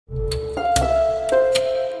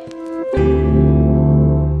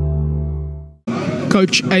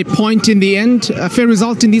Coach, a point in the end, a fair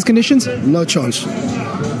result in these conditions? No chance.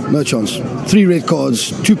 No chance. 3 red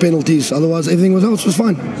cards, 2 penalties. Otherwise, everything else was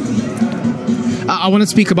fine. I want to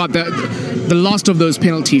speak about the last of those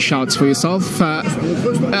penalty shouts for yourself.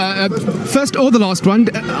 First or the last one,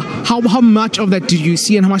 how much of that did you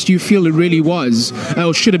see and how much do you feel it really was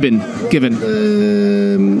or should have been given?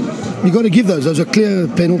 You got to give those. Those are clear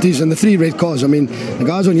penalties, and the 3 red cards. I mean, the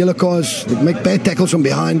guys on yellow cards that make bad tackles from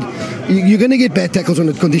behind. You're going to get bad tackles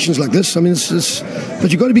on conditions like this. I mean,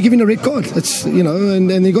 but you got to be given a red card. It's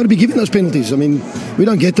and you got to be given those penalties. I mean, we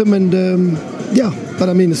don't get them, and but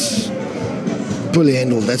I mean, it's poorly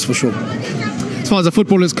handled. That's for sure. As far as the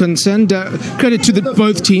football is concerned, credit to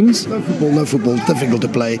both teams. No football, difficult to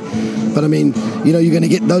play. But I mean, you're going to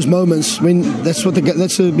get those moments when that's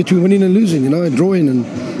between winning and losing, and drawing, and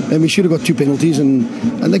we should have got 2 penalties, and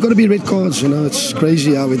they've got to be red cards. It's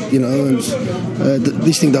crazy how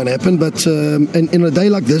these things don't happen. But in a day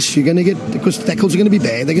like this, you're going to get, because tackles are going to be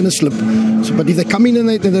bad, they're going to slip. But if they come in and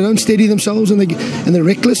they don't steady themselves and they're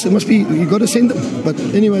reckless, you've got to send them. But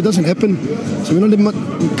anyway, it doesn't happen. So we're not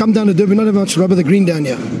come down to Durban, we not have much rubber the green down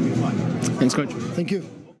here. Thanks, Coach. Thank you.